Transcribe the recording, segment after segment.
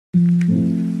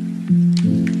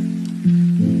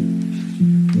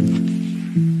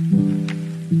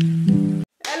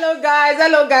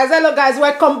Hello guys,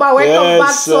 welcome back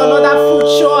to another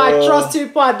food show. I trust you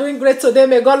people are doing great today.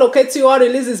 May God locate you all,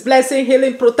 release his blessing,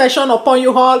 healing, protection upon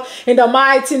you all in the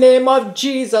mighty name of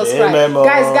Jesus Christ.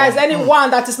 Guys, anyone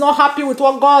that is not happy with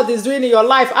what God is doing in your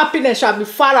life, happiness shall be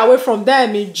far away from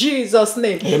them in Jesus'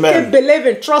 name. Amen. Keep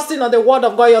believing, trusting on the word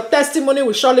of God. Your testimony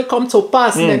will surely come to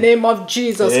pass in the name of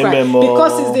Jesus Christ.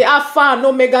 Because he's the Alpha and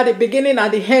Omega, the beginning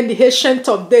and the end, the ancient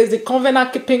of days, the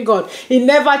covenant keeping God. He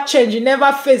never changed, he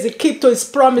never fails, he keeps to his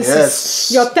promises.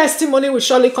 Yes. Your testimony will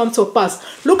surely come to pass.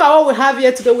 Look at what we have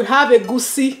here today. We have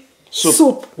Egusi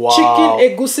soup. Wow.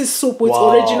 Chicken Egusi soup with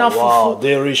original fufu.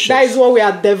 Delicious. That is what we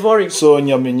are devouring. So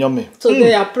yummy.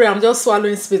 Today I pray, I'm just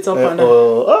swallowing spit up and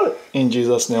down. In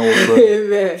Jesus' name we pray.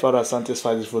 Amen. Father,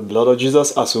 sanctify this food, blood of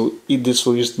Jesus. As we eat this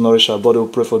food, use to nourish our body. We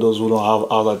pray for those who don't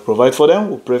have outside. Provide for them.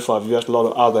 We pray for our viewers,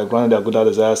 Lord, outside. Grant their good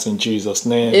desires in Jesus'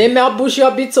 name. Amen. Bush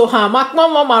your bit to ham. Mak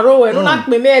mama maro we no nak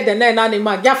me me de na ni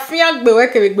ma. Ya fian gbe we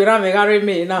ke gbe ra me gare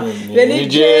me na. Leni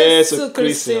Jesus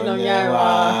Christ no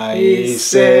nyawa.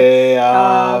 Ise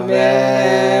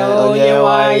amen.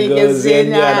 Onyewa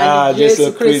igezenya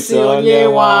Jesus Christ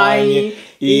onyewa.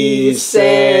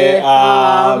 Ise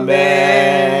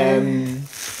amen.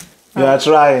 You are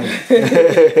trying.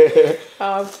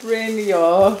 I'm praying you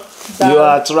are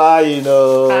trying.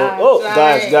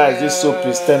 Guys, trying, this soup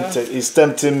is tempting. It's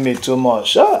tempting me too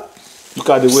much. Look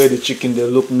at the way the chicken they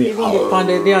look me. Even the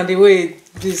pounded and the way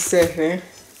this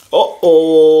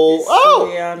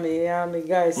Oh, yummy,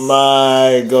 guys.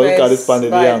 My God, look at this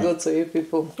pounded yam. Good to you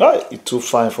people. It's too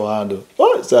fine for handle.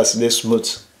 That's this smooth.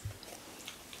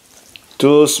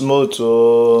 Too smooth.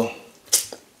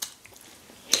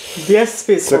 Yes,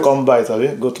 space. Second bite, have you?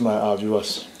 Go to my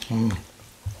viewers.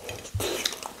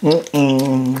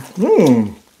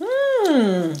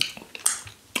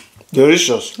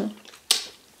 Delicious.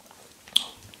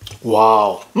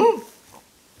 Wow.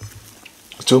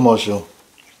 Too much though.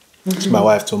 It's my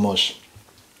wife too much.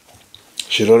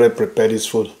 She already prepared this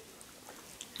food.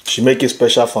 She make it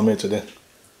special for me today.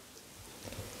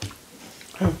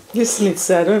 This meat,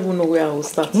 I don't even know where I will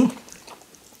start. The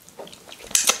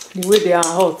way they are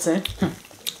hot,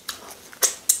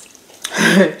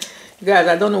 Guys,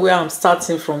 I don't know where I'm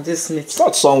starting from this meat.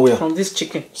 Start somewhere. From this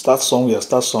chicken. Start somewhere.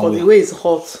 But the way it's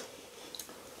hot.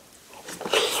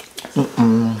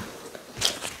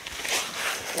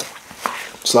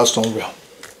 Start somewhere.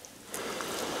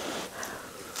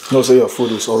 No, say your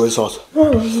food is always hot.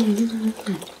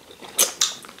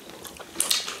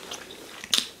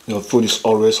 Your food is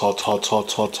always hot.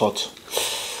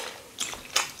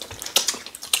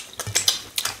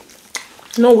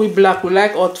 No, we black, we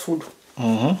like hot food.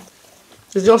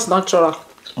 It's just natural.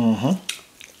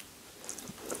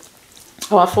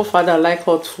 Our forefather like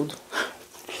hot food.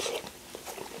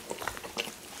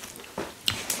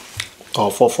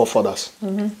 Our forefathers.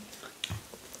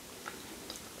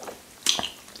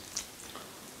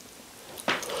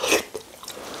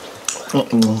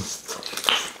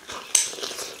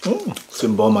 It's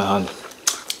in my hand.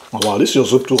 Oh, wow, this is your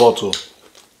soup too hot too.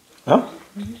 Yeah?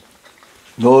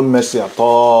 No messy at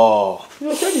all.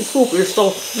 You said the soup is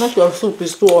soft, not your soup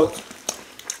is too hot.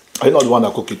 Are you not the one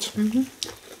that cook it?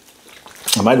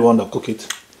 Am I the one that cook it?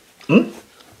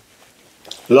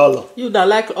 Lolo. You that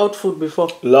like hot food before.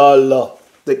 Lolo.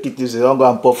 Take it easy. Don't go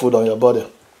and pour food on your body.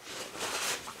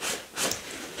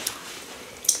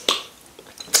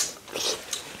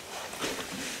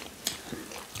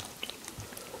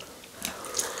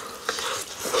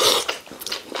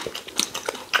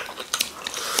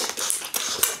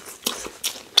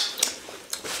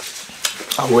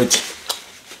 And wait.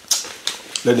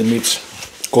 Let the meat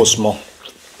go small.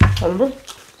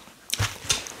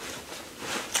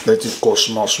 Let it go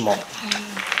small.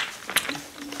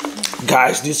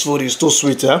 Guys, this food is too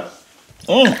sweet, eh?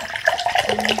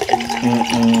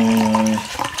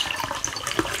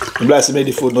 Maybe I made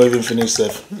the food not even finish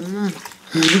safe.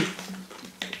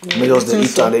 Maybe just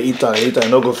they eat and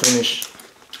not go finish.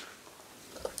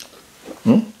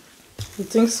 You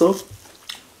think so?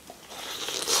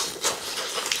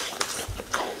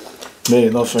 May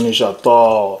not finish at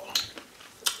all.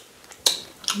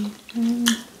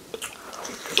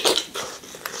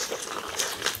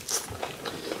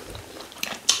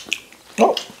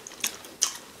 Oh.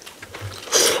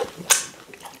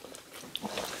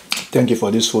 Thank you for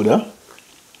this food, huh?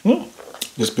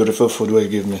 This beautiful food where you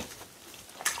give me.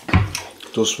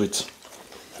 Too sweet.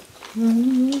 I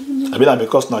mean,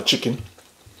 because not chicken.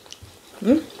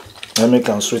 I make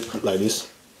them sweet like this.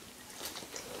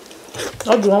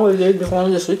 How do you want to eat the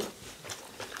one is sweet?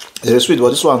 It's sweet,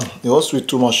 but this one, it was sweet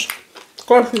too much.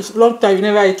 Because it's long time you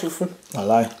never eat fufu. I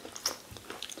lie.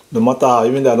 No matter how,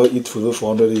 even though I don't eat fufu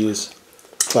for 100 years.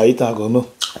 If I eat, I go no.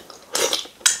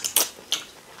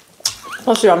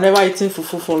 Also, I've never eaten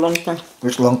fufu for a long time.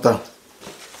 Which long time?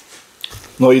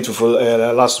 No eat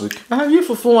fufu last week. I have eaten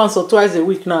fufu once or twice a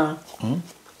week now.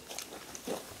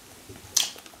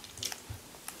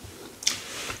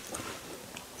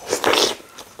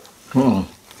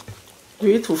 You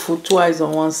eat fufu twice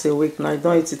or once a week now. You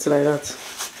don't eat it like that.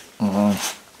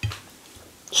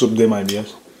 Soup day, my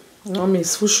dears. No,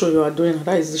 miss, whose show you are doing?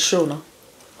 That is the show now.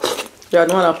 You are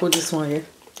the one that put this one here.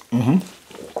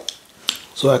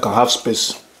 So I can have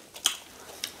space.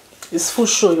 It's food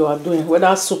show you are doing.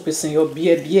 Whether soup is in your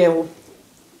beer,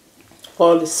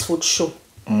 all this food show.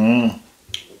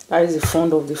 That is the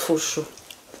fun of the food show.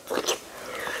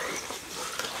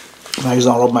 Now you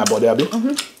don't rub my body, Abby?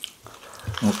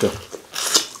 Okay.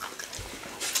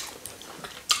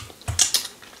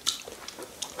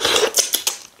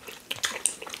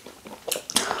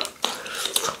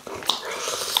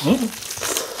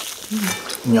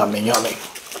 Yummy, yummy.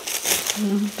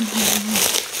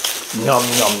 Yum,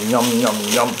 yum, yum, yum,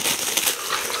 yum.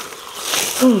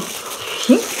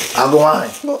 I'm going.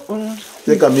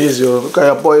 Take them easy. Look at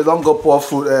your boy. Don't go pour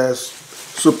food,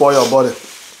 soup on your body.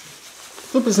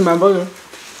 Soup is in my body.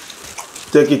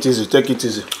 Take it easy. Take it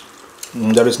easy.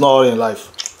 There is no hurry in life.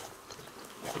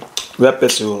 Where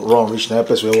person will run rich, where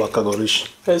person will work go rich.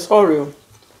 There's hurry.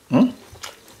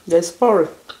 There's hurry.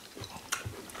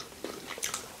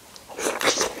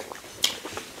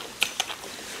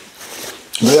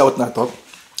 You know what I talk?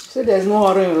 See, there's no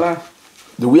hurry in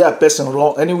life. The way a person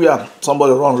run, anywhere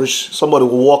somebody run rich, somebody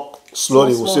will walk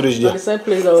slowly, will see reach there. The same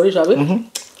place that will reach, abi?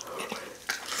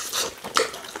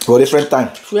 For different time.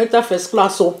 If you enter first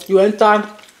class, so you enter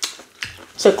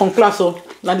second class, so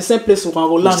now the same place you can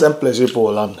go land. The same place people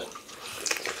will land.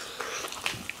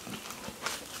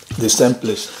 The same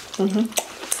place.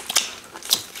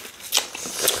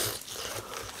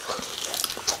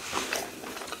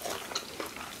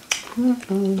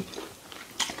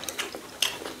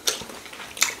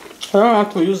 I don't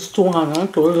have to use 2 hands, I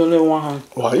want to use only 1 hand.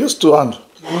 Oh, I use 2 hands.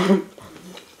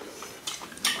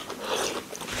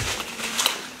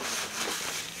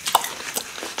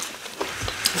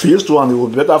 If you use 2 hands, it will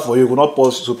be better for you. You will not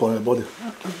pour soup on your body.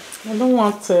 I don't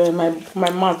want my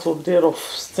mouth to be of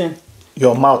stain.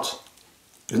 Your mouth.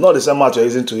 It's not the same mouth you're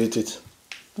using to eat it.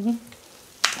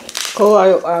 Oh,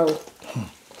 I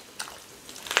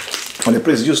On the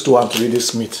place, use 2 hands to eat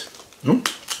this meat.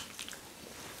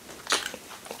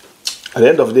 At the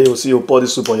end of the day, you'll see you pour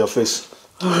this soup on your face.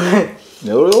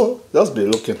 You will just be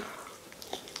looking.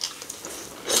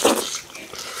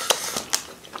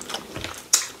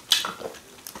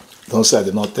 Don't say I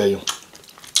did not tell you.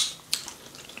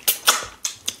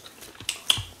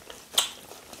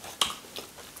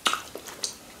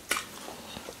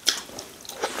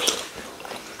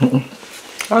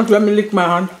 want to let me lick my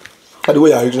hand? By the way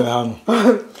you're licking your hand.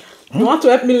 You want to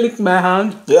help me lick my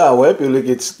hand? Yeah, I will help you lick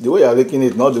it. The way you're licking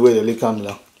it, not the way you lick hand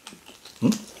now.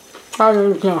 How do you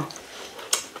lick hand?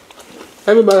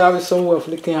 Everybody has some way of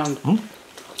licking hand.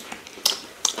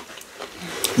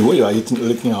 The way you are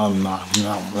licking hand now.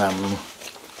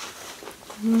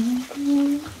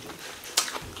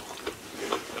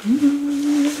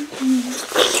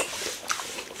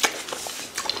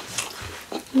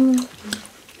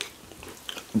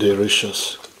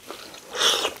 Delicious.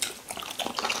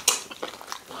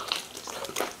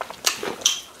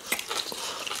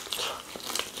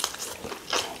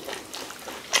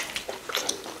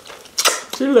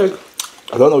 See, like,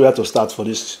 I don't know where to start for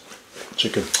this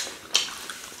chicken.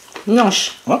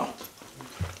 Nyash. Huh?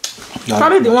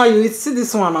 Carry the one you eat. See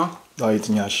this one now. Don't eat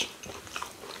nyash.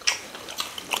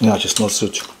 Nyash is not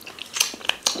sweet.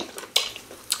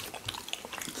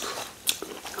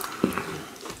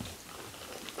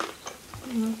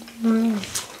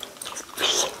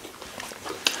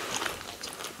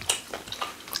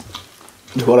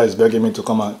 The brother is begging me to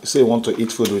come and say he want to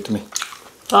eat food with me.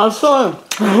 I saw him.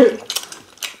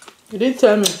 You didn't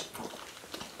tell me.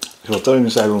 He was telling me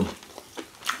inside room.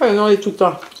 I didn't know he took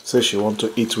that. Say she want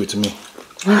to eat with me.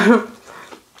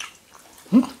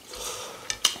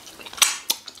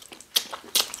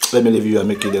 Let me leave you and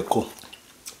make it a cool.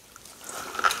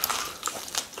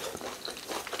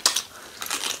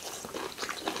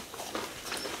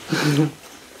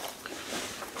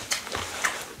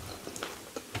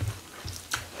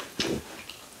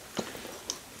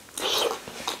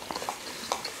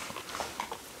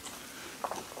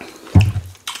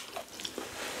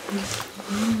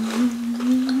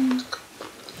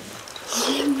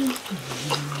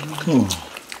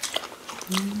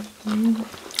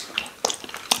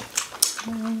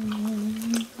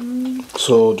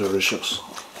 So delicious.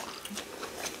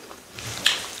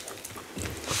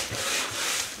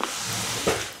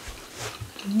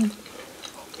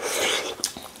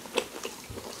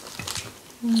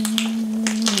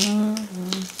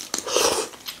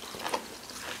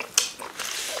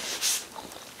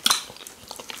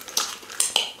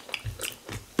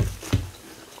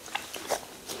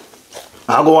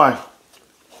 I'll go on.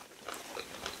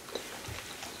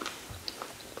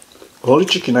 Only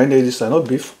chicken I need this time, not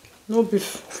beef. No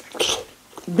beef.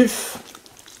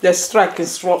 Beef. They strike in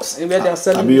strokes where they are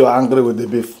selling. Maybe you're angry with the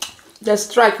beef. They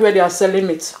strike where they are selling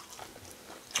it.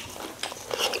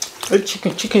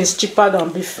 Chicken is cheaper than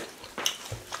beef.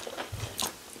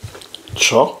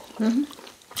 Sure.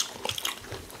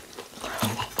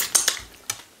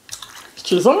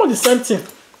 It's almost the same thing.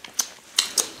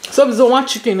 So this one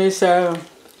chicken is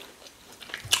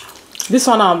this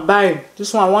one I'm buying.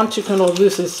 This one chicken of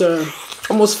this is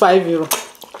almost €5.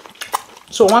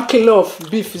 So 1 kilo of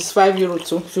beef is €5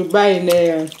 too. If you buy in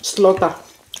a slaughter,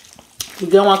 you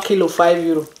get 1 kilo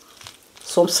 €5.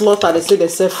 Some slaughter they say they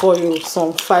sell €4,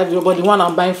 some €5, but the one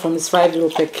I'm buying from is €5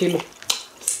 per kilo.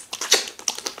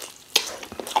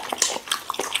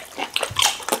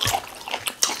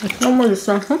 It's normal the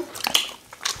same.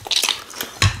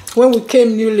 When we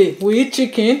came newly, we eat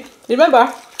chicken.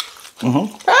 Remember?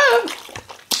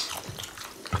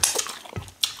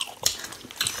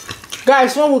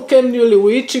 Guys, when we came newly,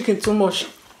 we eat chicken too much.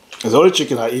 It's only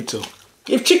chicken I eat too.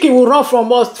 If chicken would run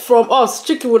from us,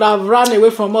 chicken would have run away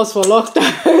from us for a long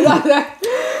time.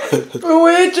 When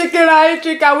we eat chicken, I eat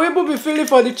chicken. We will be feeling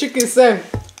for the chicken same.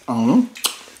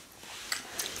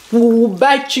 We will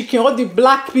buy chicken. All the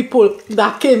black people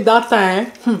that came that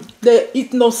time, they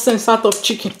eat no sense out of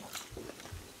chicken.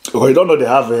 Oh, you don't know they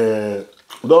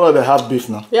have beef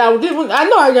now. Yeah, I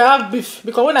know they have beef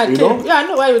because when I came, know? yeah, I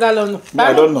know why would I don't know. No,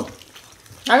 I don't know.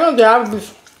 I know they have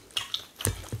beef.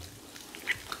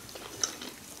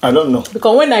 I don't know.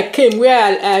 Because when I came,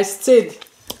 where I stayed.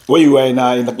 Where you were in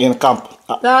camp?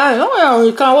 I know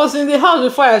I was in the house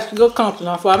before I go camp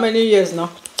now for how many years now?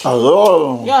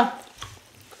 Oh. Yeah.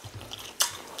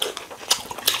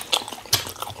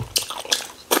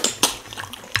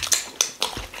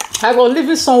 I was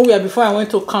living somewhere before I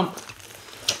went to camp.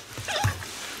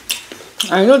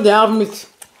 I know they have meat.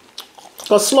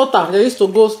 Because slaughter, they used to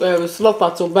go slaughter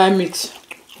to buy meat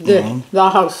there,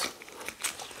 that house.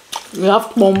 We have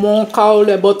pomo, cow,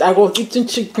 but I was eating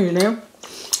chicken,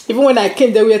 Even when I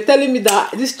came, they were telling me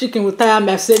that this chicken will tire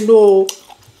me. I said, no.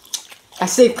 I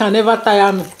said, it can never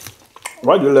tire me.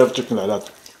 Why do you love chicken like that?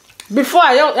 Before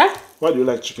Why do you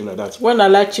like chicken like that? When I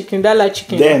like chicken, I like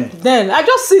chicken. Then I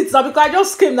just see it now because I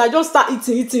just came and I just start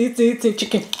eating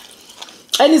chicken.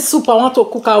 Any soup I want to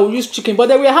cook, I will use chicken. But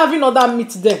they were having other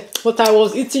meat there. But I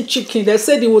was eating chicken. They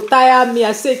said it will tire me.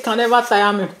 I said it can never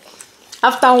tire me.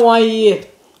 After 1 year,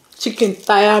 chicken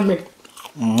tire me.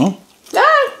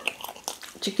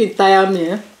 Chicken tire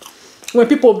me. When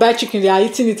people buy chicken, they are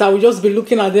eating it. I will just be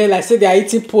looking at them like say they are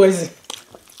eating poison.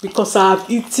 Because I have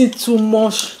eaten too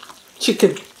much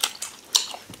chicken.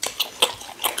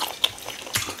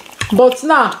 But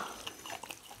now,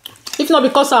 if not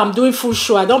because I'm doing food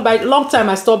show, I don't buy. Long time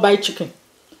I stopped buying chicken.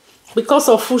 Because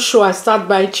of food show, I start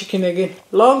buying chicken again.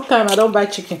 Long time I don't buy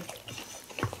chicken.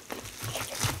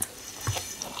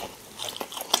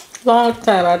 Long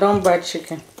time I don't buy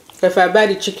chicken. If I buy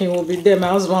the chicken, it will be there. My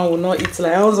husband will not eat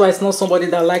like. My husband is not somebody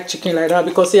that like chicken like that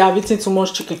because he have eaten too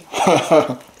much chicken.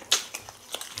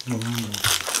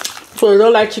 So you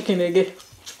don't like chicken again.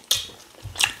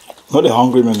 Not the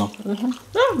hungry man now.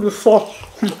 Yeah, before.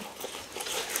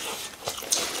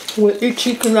 We eat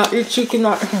chicken now,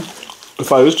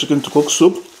 If I use chicken to cook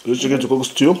soup, use chicken to cook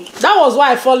stew. That was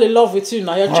why I fall in love with you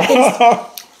now.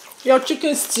 Your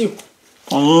chicken stew.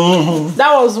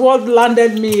 That was what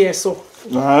landed me here. So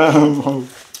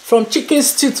from chicken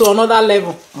stew to another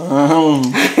level.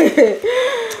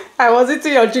 I was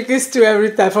eating your chicken stew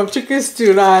every time. From chicken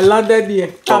stew, now I landed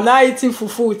here. I'm now eating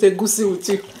fufu with egusi with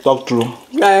you. Talk true.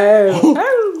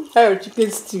 Chicken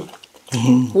stew.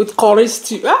 With curry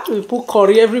stew. We put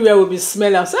curry everywhere, will be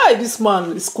smelling. I say, hey, this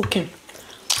man is cooking.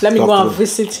 Let me go and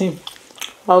visit him.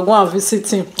 I'll go and visit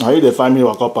him. Now you they find me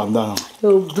walk up and down.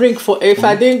 He'll bring for. If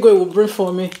I didn't go, he will bring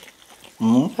for me.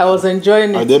 I was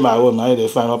enjoying it. I did my own. Now you they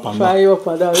find up and down. Fry up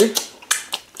and down.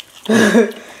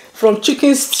 From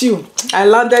chicken stew, I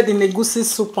landed in egusi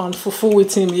soup and fufu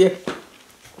with him here.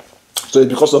 So it's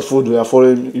because of food we are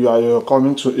following. You are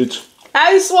coming to eat.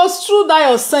 It was true that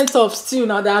your scent of stew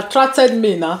now that attracted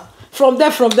me now. From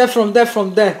there.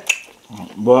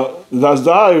 But that's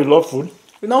that how you love food?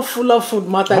 We not full of food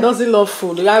matter. I don't still love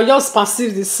food. I just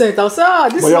perceive the scent. I'll say,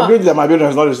 this But your man. building and my building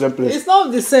is not the same place. It's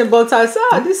not the same, but I say,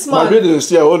 this man. My building is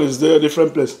here, own is there,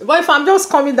 different place. But if I'm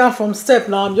just coming down from step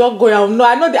now, I'm just going.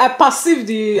 I perceive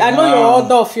I know your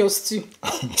order of your stew.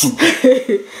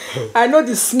 I know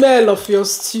the smell of your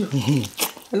stew.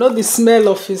 I know the smell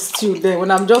of his stew. Then when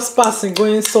I'm just passing,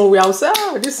 going somewhere, I'll say,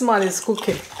 this man is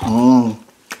cooking.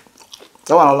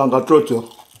 That one no longer throat you.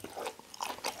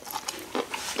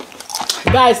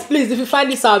 Guys, please, if you find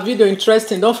this our video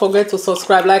interesting, don't forget to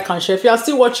subscribe, like, and share. If you are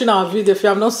still watching our video, if you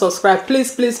have not subscribed,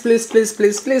 please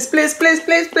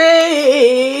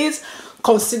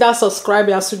consider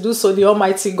subscribing. As you do so, the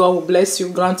Almighty God will bless you,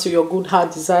 grant you your good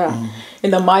heart desire.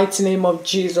 In the mighty name of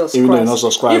Jesus Even Christ. though you're not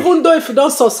subscribed. Even though if you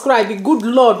don't subscribe, the good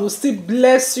Lord will still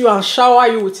bless you and shower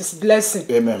you with his blessing.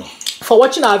 Amen. For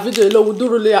watching our video, Lord, we do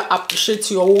really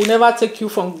appreciate you. We will never take you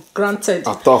for granted.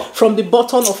 At all. From the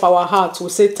bottom of our heart, we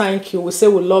say thank you. We say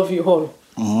we love you all.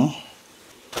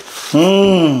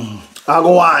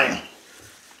 Agua wine.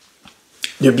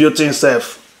 The beauty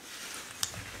itself.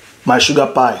 My sugar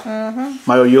pie.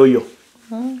 My yo-yo.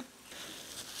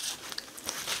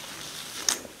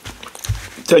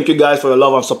 Thank you guys for your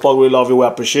love and support. We love you. We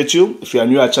appreciate you. If you are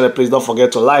new to our channel, please don't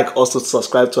forget to like, also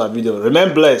subscribe to our video.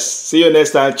 Remain blessed. See you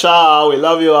next time. Ciao. We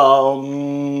love you all.